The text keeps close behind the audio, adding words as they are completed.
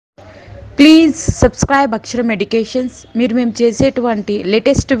Please subscribe అక్షరం educations. మీరు మేము చేసేటువంటి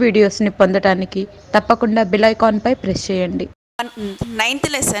లేటెస్ట్ వీడియోస్ని పొందడానికి తప్పకుండా బెల్ ఐకాన్పై ప్రెస్ చేయండి. 9th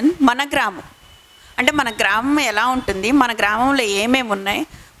లెసన్ మన గ్రామం. అంటే మన గ్రామం ఎలా ఉంటుంది, మన గ్రామంలో ఏమేమి ఉన్నాయి,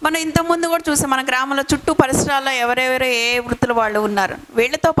 మనం ఇంతకుముందు కూడా చూసాం. మన గ్రామంలో చుట్టూ పరిసరాల్లో ఎవరెవరు ఏ వృత్తులు వాళ్ళు ఉన్నారు,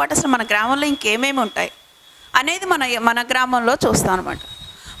 వీళ్ళతో పాటు అసలు మన గ్రామంలో ఇంకేమేమి ఉంటాయి అనేది మన గ్రామంలో చూస్తాం అనమాట.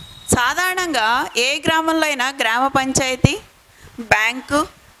 సాధారణంగా ఏ గ్రామంలో అయినా గ్రామ పంచాయతీ, బ్యాంకు,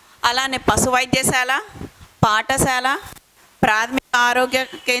 అలానే పశు వైద్యశాల, పాఠశాల, ప్రాథమిక ఆరోగ్య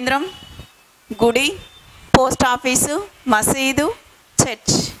కేంద్రం, గుడి, పోస్ట్ ఆఫీసు, మసీదు,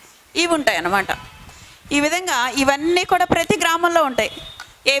 చర్చ్ ఇవి ఉంటాయి అన్నమాట. ఈ విధంగా ఇవన్నీ కూడా ప్రతి గ్రామంలో ఉంటాయి.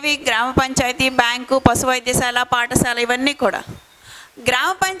 ఏవి? గ్రామ పంచాయతీ, బ్యాంకు, పశు వైద్యశాల, పాఠశాల ఇవన్నీ కూడా.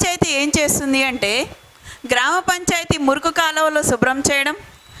 గ్రామ పంచాయతీ ఏం చేస్తుంది అంటే, గ్రామ పంచాయతీ మురికి కాలువలు శుభ్రం చేయడం,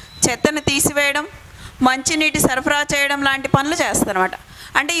 చెత్తను తీసివేయడం, మంచినీటి సరఫరా చేయడం లాంటి పనులు చేస్తారన్నమాట.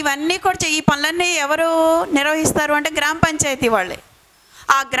 అంటే ఇవన్నీ కూడా ఈ పనులన్నీ ఎవరు నిర్వహిస్తారు అంటే గ్రామ పంచాయతీ వాళ్ళే.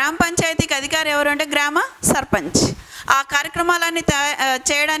 ఆ గ్రామ పంచాయతీకి అధికారి ఎవరు అంటే గ్రామ సర్పంచ్. ఆ కార్యక్రమాలన్నీ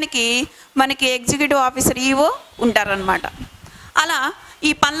చేయడానికి మనకి ఎగ్జిక్యూటివ్ ఆఫీసర్ ఈఓ ఉంటారనమాట. అలా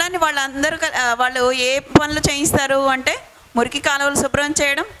ఈ పనులన్నీ వాళ్ళు ఏ పనులు చేయిస్తారు అంటే మురికి కాలువలు శుభ్రం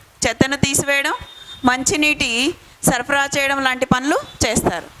చేయడం, చెత్తను తీసివేయడం, మంచినీటి సరఫరా చేయడం లాంటి పనులు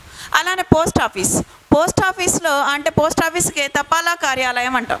చేస్తారు. అలానే పోస్ట్ ఆఫీస్లో అంటే పోస్ట్ ఆఫీస్కి తపాలా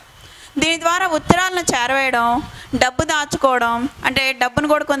కార్యాలయం అంటాం. దీని ద్వారా ఉత్తరాలను చేరవేయడం, డబ్బు దాచుకోవడం, అంటే డబ్బును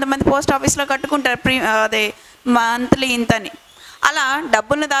కూడా కొంతమంది పోస్ట్ ఆఫీస్లో కట్టుకుంటారు, అదే మంత్లీ ఇంతని. అలా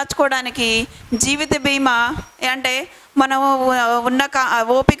డబ్బులను దాచుకోవడానికి జీవిత బీమా, అంటే మనం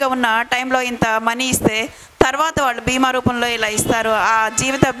ఓపిక ఉన్న టైంలో ఇంత మనీ ఇస్తే తర్వాత వాళ్ళు బీమా రూపంలో ఇలా ఇస్తారు. ఆ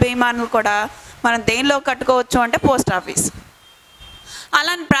జీవిత బీమాను కూడా మనం దేనిలో కట్టుకోవచ్చు అంటే పోస్ట్ ఆఫీస్.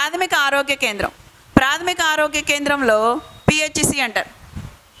 అలానే ప్రాథమిక ఆరోగ్య కేంద్రంలో పిహెచ్సి అంటారు,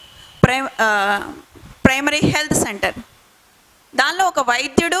 ప్రైమరీ హెల్త్ సెంటర్. దానిలో ఒక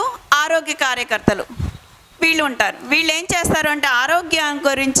వైద్యుడు, ఆరోగ్య కార్యకర్తలు వీళ్ళు ఉంటారు. వీళ్ళు ఏం చేస్తారు అంటే ఆరోగ్యం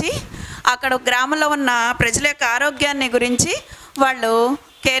గురించి, అక్కడ గ్రామంలో ఉన్న ప్రజల యొక్క ఆరోగ్యాన్ని గురించి వాళ్ళు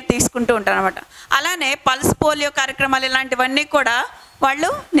కేర్ తీసుకుంటూ ఉంటారు అన్నమాట. అలానే పల్స్ పోలియో కార్యక్రమాలు ఇలాంటివన్నీ కూడా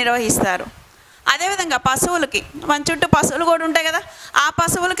వాళ్ళు నిర్వహిస్తారు. అదేవిధంగా పశువులకి, మన చుట్టూ పశువులు కూడా ఉంటాయి కదా, ఆ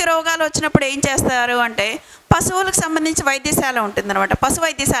పశువులకి రోగాలు వచ్చినప్పుడు ఏం చేస్తారు అంటే పశువులకు సంబంధించి వైద్యశాల ఉంటుందన్నమాట. పశు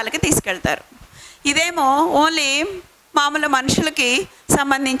వైద్యశాలకి తీసుకెళ్తారు. ఇదేమో ఓన్లీ మామూలు మనుషులకి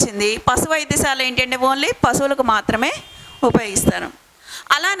సంబంధించింది. పశు వైద్యశాల ఏంటంటే ఓన్లీ పశువులకు మాత్రమే ఉపయోగిస్తారు.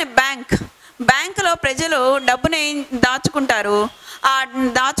 అలానే బ్యాంకులో ప్రజలు డబ్బుని దాచుకుంటారు. ఆ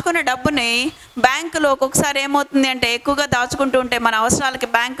దాచుకున్న డబ్బుని బ్యాంకులో ఒక్కొక్కసారి ఏమవుతుంది అంటే ఎక్కువగా దాచుకుంటూ ఉంటే మన అవసరాలకి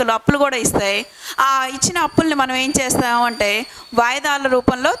బ్యాంకులు అప్పులు కూడా ఇస్తాయి. ఆ ఇచ్చిన అప్పుల్ని మనం ఏం చేస్తాము అంటే వాయిదాల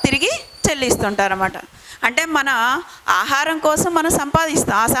రూపంలో తిరిగి చెల్లిస్తుంటారన్నమాట. అంటే మన ఆహారం కోసం మనం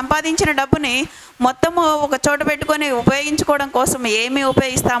సంపాదిస్తాం. ఆ సంపాదించిన డబ్బుని మొత్తము ఒక చోట పెట్టుకొని ఉపయోగించుకోవడం కోసం ఏమి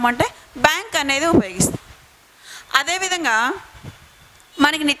ఉపయోగిస్తామంటే బ్యాంక్ అనేది ఉపయోగిస్తాం. అదేవిధంగా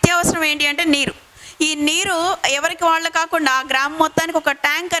మనకి నిత్యావసరం ఏంటి అంటే నీరు. ఈ నీరు ఎవరికి వాళ్ళు కాకుండా ఆ గ్రామం మొత్తానికి ఒక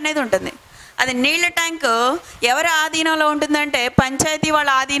ట్యాంక్ అనేది ఉంటుంది. అది నీళ్ళ ట్యాంకు ఎవరి ఆధీనంలో ఉంటుందంటే పంచాయతీ వాళ్ళ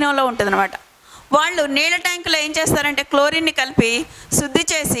ఆధీనంలో ఉంటుందన్నమాట. వాళ్ళు నీళ్ళ ట్యాంకులో ఏం చేస్తారంటే క్లోరిన్ని కలిపి శుద్ధి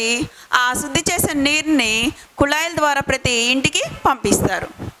చేసి ఆ శుద్ధి చేసిన నీరుని కుళాయిల ద్వారా ప్రతి ఇంటికి పంపిస్తారు.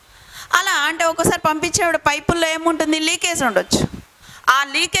 అలా అంటే ఒక్కోసారి పంపించేవాడు పైపుల్లో ఏముంటుంది, లీకేజ్ ఉండొచ్చు. ఆ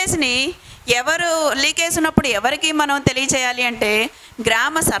లీకేజ్ని లీకేజ్ ఉన్నప్పుడు ఎవరికి మనం తెలియచేయాలి అంటే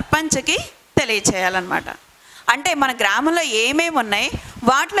గ్రామ సర్పంచ్కి తెలియచేయాలన్నమాట. అంటే మన గ్రామంలో ఏమేమి ఉన్నాయి,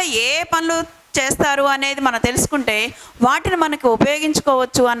 వాటిలో ఏ పనులు చేస్తారు అనేది మనం తెలుసుకుంటే వాటిని మనకు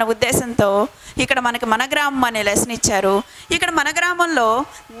ఉపయోగించుకోవచ్చు అన్న ఉద్దేశంతో ఇక్కడ మనకి మన గ్రామం అనే లెసన్ ఇచ్చారు. ఇక్కడ మన గ్రామంలో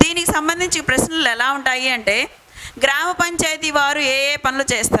దీనికి సంబంధించి ప్రశ్నలు ఎలా ఉంటాయి అంటే గ్రామ పంచాయతీ వారు ఏ ఏ పనులు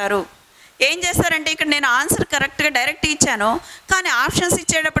చేస్తారు, ఏం చేస్తారంటే ఇక్కడ నేను ఆన్సర్ కరెక్ట్గా డైరెక్ట్ ఇచ్చాను, కానీ ఆప్షన్స్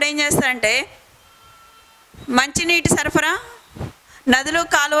ఇచ్చేటప్పుడు ఏం చేస్తారంటే మంచినీటి సరఫరా, నదులు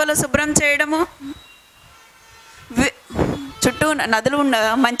కాలువలు శుభ్రం చేయడము, చుట్టూ నదులు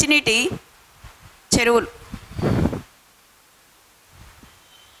మంచినీటి చెరువులు,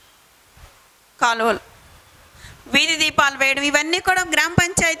 కాలువలు, వీధి దీపాలు వేయడం, ఇవన్నీ కూడా గ్రామ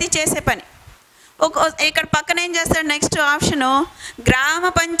పంచాయతీ చేసే పని. ఇక్కడ పక్కన ఏం చేస్తాడు నెక్స్ట్ ఆప్షను గ్రామ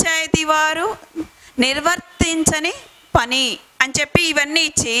పంచాయతీ వారు నిర్వర్తించని పని అని చెప్పి ఇవన్నీ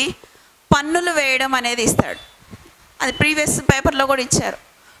ఇచ్చి పన్నులు వేయడం అనేది ఇస్తాడు. అది ప్రీవియస్ పేపర్లో కూడా ఇచ్చారు.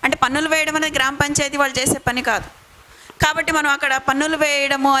 అంటే పన్నులు వేయడం అనేది గ్రామ పంచాయతీ వాళ్ళు చేసే పని కాదు. కాబట్టి మనం అక్కడ పన్నులు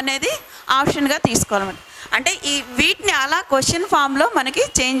వేయడము అనేది ఆప్షన్గా తీసుకోవాలన్నమాట. అంటే వీటిని అలా క్వశ్చన్ ఫామ్లో మనకి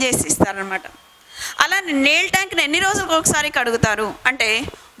చేంజ్ చేసి ఇస్తారనమాట. అలా నీళ్ళ ట్యాంక్ని ఎన్ని రోజులకు ఒకసారి కడుగుతారు అంటే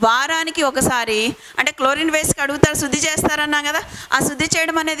వారానికి ఒకసారి, అంటే క్లోరిన్ వేసి కడుగుతారు, శుద్ధి చేస్తారన్నా కదా, ఆ శుద్ధి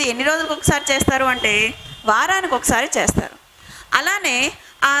చేయడం అనేది ఎన్ని రోజులకు ఒకసారి చేస్తారు అంటే వారానికి ఒకసారి చేస్తారు. అలానే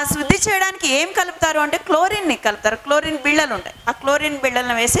ఆ శుద్ధి చేయడానికి ఏం కలుపుతారు అంటే క్లోరిన్ని కలుపుతారు. క్లోరిన్ బిళ్ళలు ఉంటాయి, ఆ క్లోరిన్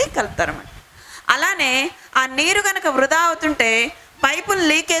బిళ్ళలను వేసి కలుపుతారు అన్నమాట. అలానే ఆ నీరు కనుక వృధా అవుతుంటే, పైపులు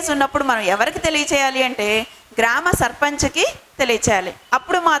లీకేజ్ ఉన్నప్పుడు మనం ఎవరికి తెలియచేయాలి అంటే గ్రామ సర్పంచ్కి తెలియచేయాలి.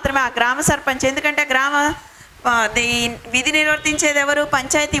 అప్పుడు మాత్రమే ఆ గ్రామ సర్పంచ్, ఎందుకంటే గ్రామ విధి నిర్వర్తించేది ఎవరు?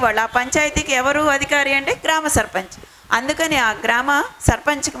 పంచాయతీ వాళ్ళు. ఆ పంచాయతీకి ఎవరు అధికారి అంటే గ్రామ సర్పంచ్. అందుకని ఆ గ్రామ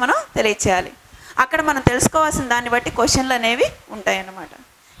సర్పంచ్కి మనం తెలియచేయాలి. అక్కడ మనం తెలుసుకోవాల్సిన దాన్ని బట్టి క్వశ్చన్లు అనేవి ఉంటాయన్నమాట.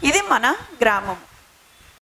 ఇది మన గ్రామం.